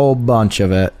on a whole bunch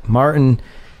of it. Martin,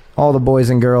 all the boys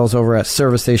and girls over at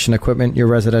Service Station Equipment, your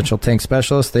residential tank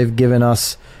specialist, they've given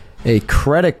us a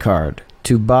credit card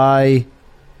to buy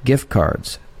gift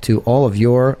cards to all of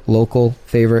your local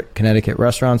favorite Connecticut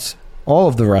restaurants. All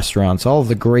of the restaurants, all of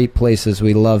the great places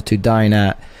we love to dine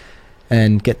at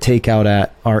and get takeout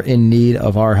at are in need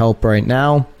of our help right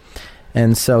now.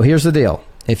 And so here's the deal.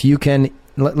 If you can,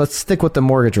 let's stick with the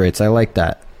mortgage rates. I like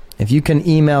that. If you can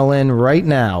email in right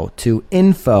now to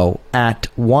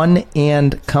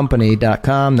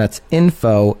info@oneandcompany.com. That's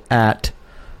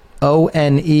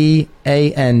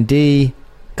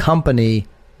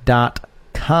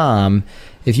info@oneandcompany.com.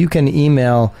 If you can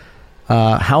email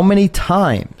how many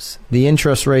times the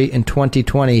interest rate in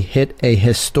 2020 hit a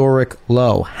historic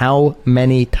low. How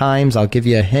many times? I'll give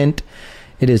you a hint.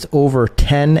 It is over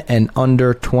 10 and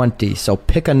under 20. So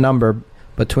pick a number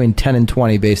between 10 and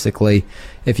 20, basically,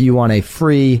 if you want a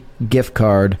free gift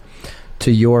card to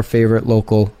your favorite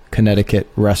local Connecticut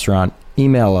restaurant.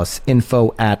 Email us,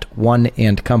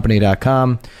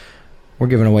 info@oneandcompany.com. We're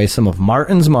giving away some of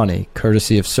Martin's money,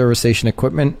 courtesy of Service Station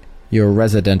Equipment, your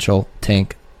residential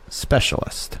tank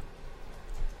specialist.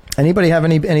 Anybody have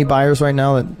any buyers right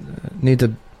now that need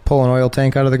to pull an oil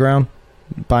tank out of the ground?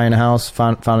 Buying a house,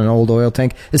 found an old oil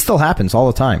tank. It still happens all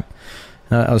the time.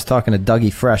 I was talking to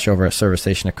Dougie Fresh over at Service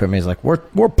Station Equipment. He's like,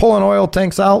 we're pulling oil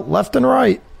tanks out left and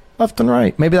right.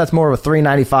 Maybe that's more of a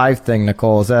 $3.95 thing,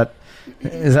 Nicole. Is that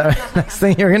the next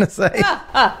thing you're going to say?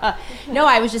 No,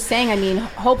 I was just saying, I mean,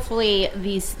 hopefully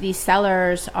these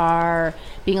sellers are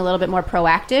being a little bit more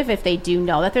proactive if they do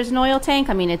know that there's an oil tank.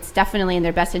 I mean, it's definitely in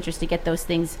their best interest to get those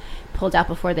things pulled out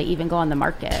before they even go on the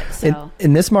market. So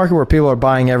in this market where people are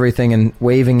buying everything and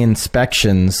waiving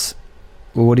inspections,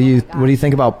 what do you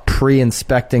think about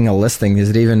pre-inspecting a listing? Is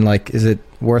it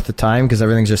worth the time because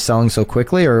everything's just selling so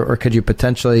quickly, or could you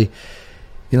potentially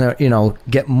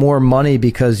get more money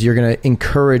because you're going to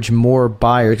encourage more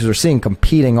buyers? Because we're seeing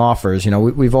competing offers.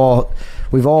 We've all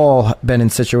been in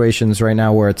situations right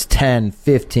now where it's 10,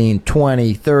 15,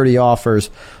 20, 30 offers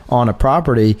on a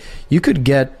property. You could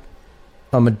get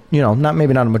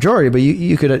maybe not a majority, but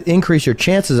you could increase your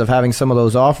chances of having some of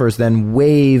those offers, then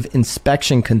waive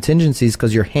inspection contingencies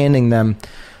because you're handing them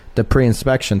the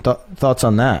pre-inspection. Thoughts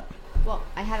on that? Well,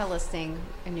 I had a listing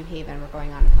in New Haven. We're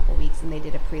going on a couple weeks, and they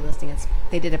did a pre-listing.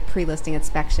 They did a pre-listing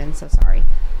inspection. So sorry.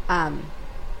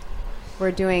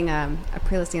 We're doing a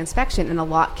pre-listing inspection, and a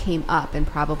lot came up, and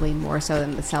probably more so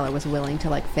than the seller was willing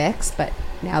to fix. But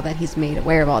now that he's made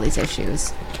aware of all these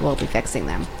issues, we'll be fixing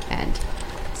them. And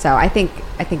so I think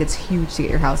it's huge to get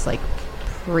your house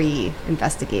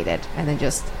pre-investigated, and then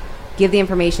just give the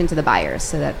information to the buyers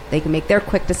so that they can make their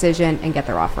quick decision and get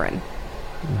their offer in.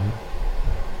 Mm-hmm.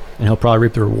 And he'll probably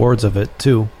reap the rewards of it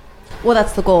too. Well,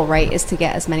 that's the goal, right? Is to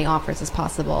get as many offers as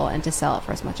possible and to sell it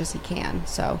for as much as he can.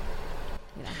 So,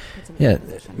 yeah.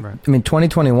 I mean,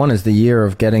 2021 is the year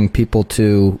of getting people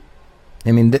to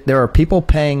I mean, there are people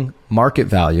paying market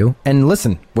value. And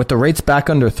listen, with the rates back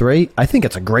under 3, I think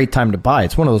it's a great time to buy.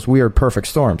 It's one of those weird perfect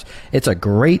storms. It's a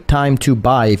great time to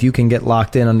buy if you can get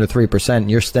locked in under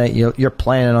 3%. You're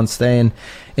planning on staying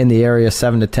in the area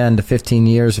 7 to 10 to 15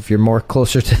 years. If you're more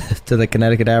closer to the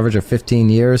Connecticut average of 15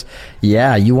 years,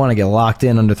 yeah, you want to get locked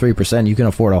in under 3%. You can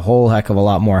afford a whole heck of a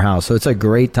lot more house. So it's a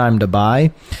great time to buy.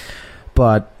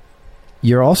 But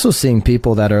you're also seeing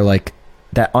people that are like,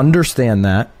 that understand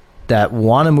that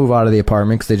want to move out of the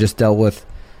apartment because they just dealt with,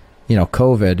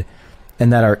 COVID,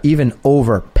 and that are even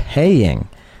overpaying.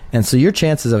 And so your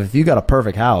chances of, if you got a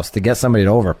perfect house, to get somebody to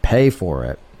overpay for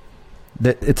it,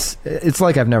 it's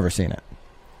like I've never seen it.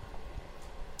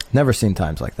 Never seen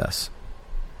times like this.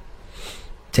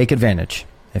 Take advantage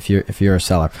if you're a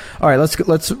seller. All right,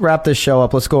 let's wrap this show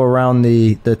up. Let's go around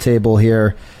the table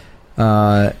here,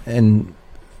 and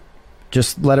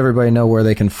just let everybody know where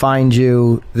they can find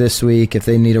you this week if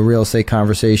they need a real estate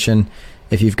conversation.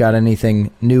 If you've got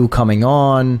anything new coming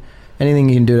on, anything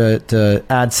you can do to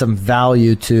add some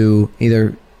value to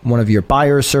either one of your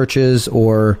buyer searches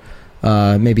or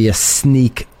maybe a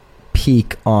sneak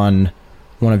peek on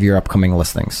one of your upcoming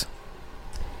listings.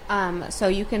 So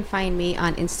you can find me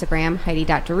on Instagram,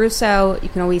 Heidi.DeRusso. You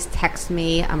can always text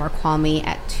me or call me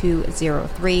at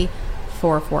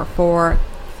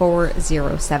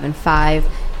 203-444-4075.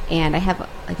 And I have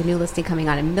like a new listing coming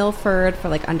on in Milford for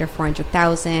like under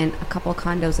 $400,000, a couple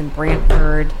condos in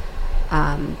Brantford,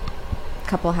 a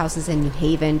couple houses in New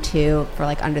Haven too for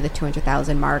like under the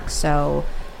 $200,000 mark. So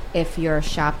if you're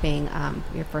shopping,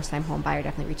 your first-time home buyer,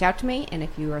 definitely reach out to me. And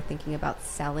if you are thinking about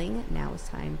selling, now is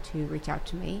time to reach out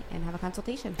to me and have a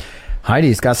consultation.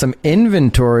 Heidi's got some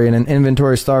inventory in an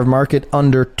inventory-starved market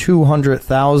under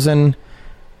 $200,000.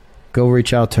 Go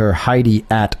reach out to her, Heidi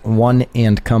at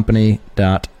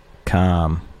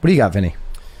oneandcompany.com. What do you got, Vinny?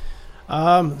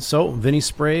 So Vinny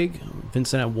Sprague,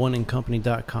 Vincent at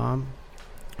oneandcompany.com.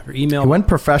 Her email. He went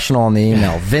professional on the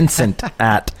email. Vincent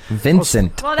at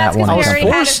Vincent. Well, that's at because we already had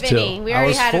a forced Vinny. to. We I already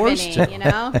was had a forced Vinny, to. you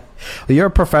know? Well, you're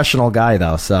a professional guy,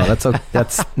 though, so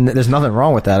that's there's nothing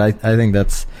wrong with that. I think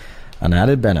that's an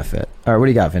added benefit. All right, what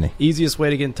do you got, Vinny? Easiest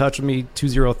way to get in touch with me,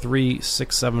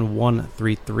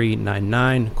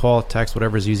 203-671-3399. Call, text,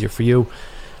 whatever is easier for you.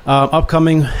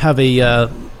 Upcoming, have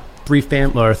a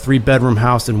three-bedroom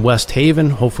house in West Haven,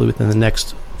 hopefully within the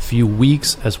next few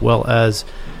weeks, as well as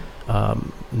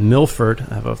Milford.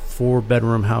 I have a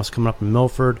 4-bedroom house coming up in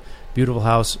Milford. Beautiful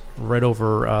house, right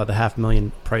over the $500,000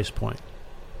 price point.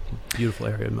 Beautiful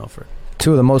area of Milford.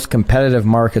 Two of the most competitive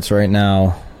markets right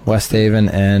now, West Haven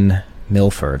and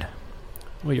Milford.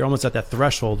 Well, you're almost at that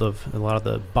threshold of a lot of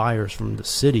the buyers from the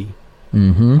city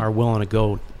are willing to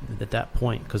go at that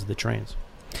point because of the trains.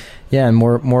 Yeah, and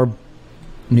more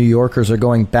New Yorkers are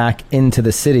going back into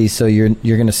the city, so you're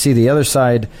going to see the other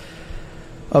side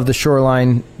of the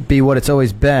shoreline be what it's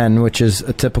always been, which is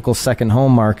a typical second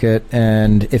home market.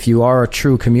 And if you are a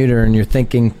true commuter and you're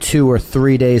thinking 2 or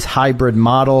 3 days hybrid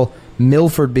model,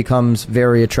 Milford becomes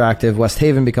very attractive. West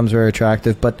Haven becomes very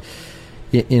attractive. But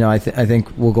I think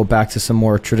we'll go back to some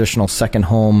more traditional second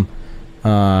home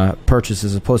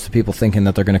purchases, as opposed to people thinking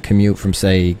that they're going to commute from,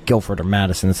 say, Guilford or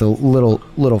Madison. It's a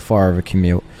little far of a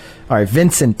commute. All right,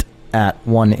 Vincent at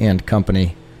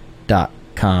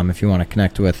oneandcompany.com if you want to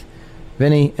connect with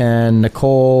Vinny. And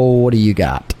Nicole, what do you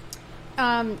got?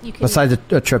 You can, besides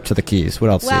a trip to the Keys, what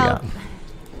else do you got?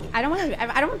 I don't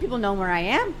want people to know where I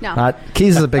am. No.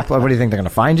 Keys is a big place. What do you think, they're going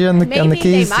to find you on the Maybe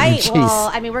Keys? they might. Jeez. Well,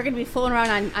 I mean, we're going to be fooling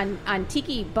around on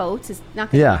tiki boats. It's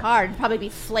not going to be hard. It'll probably be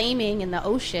flaming in the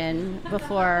ocean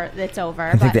before it's over.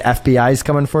 I think the FBI's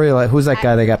coming for you. Like, who's that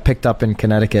guy that got picked up in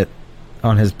Connecticut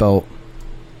on his boat?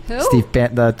 Who? Steve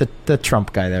the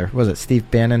Trump guy there. Was it Steve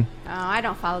Bannon? Oh, I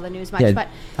don't follow the news much, Yeah, but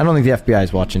I don't think the FBI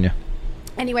is watching you.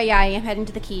 anyway, yeah, I am heading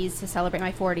to the Keys to celebrate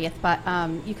my 40th, but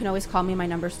you can always call me. My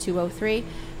number's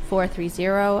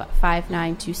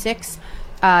 203-430-5926.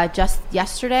 Just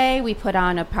yesterday, we put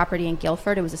on a property in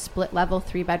Guilford. It was a split level,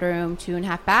 3-bedroom,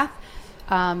 2.5 bath.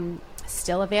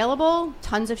 Still available.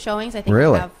 Tons of showings. I think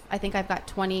Really? I think I've got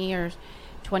 20 or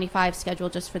 25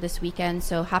 scheduled just for this weekend.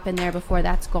 So hop in there before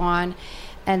that's gone.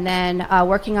 And then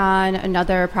working on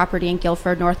another property in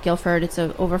Guilford, North Guilford. It's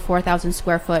a over 4,000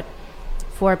 square foot,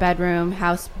 4-bedroom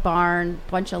house, barn,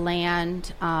 bunch of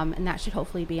land, and that should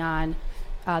hopefully be on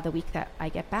the week that I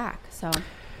get back. So.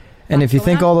 And if you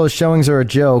think all those showings are a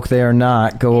joke, they are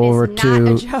not. Go over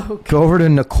to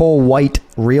Nicole White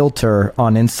Realtor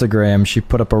on Instagram. She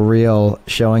put up a reel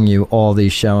showing you all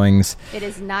these showings. It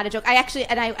is not a joke. I actually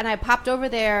and I popped over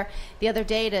there the other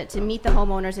day to meet the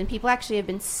homeowners, and people actually have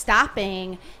been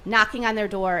stopping, knocking on their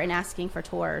door, and asking for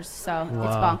tours. So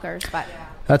it's bonkers. But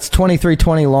that's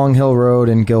 2320 Long Hill Road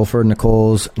in Guilford.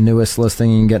 Nicole's newest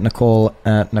listing. You can get Nicole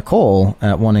at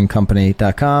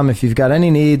oneandcompany.com. If you've got any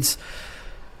needs,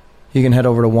 you can head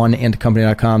over to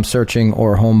oneandcompany.com, searching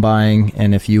or home buying.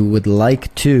 And if you would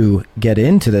like to get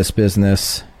into this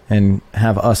business and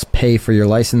have us pay for your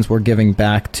license, we're giving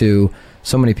back to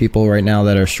so many people right now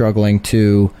that are struggling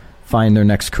to find their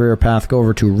next career path. Go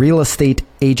over to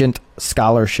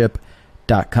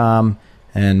realestateagentscholarship.com,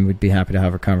 and we'd be happy to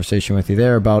have a conversation with you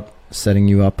there about setting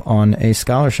you up on a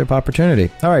scholarship opportunity.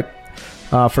 All right.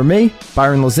 For me,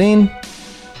 Byron Lazine,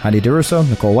 Heidi DeRusso,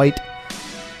 Nicole White,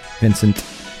 Vincent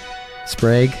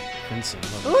Sprague. Vincent.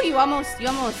 ooh, you almost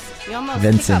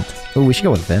Vincent. hiccuped. Ooh, we should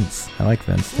go with Vince. I like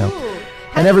Vince too. Ooh. How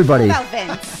And do you everybody. feel about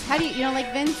Vince? How do you don't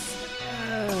like Vince?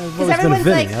 I've always been a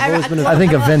Vinny. I've always been a I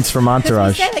think of Vince from Because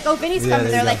Entourage. we say like, oh, Vinny's Yeah,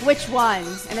 coming. there They're you like, which one?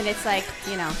 And then it's like,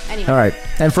 anyway. All right.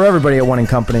 And for everybody at One and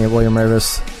Company at William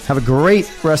Ravis, have a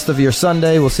great rest of your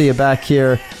Sunday. We'll see you back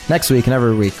here next week and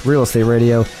every week. Real Estate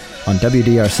Radio on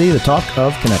WDRC, the talk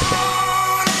of Connecticut.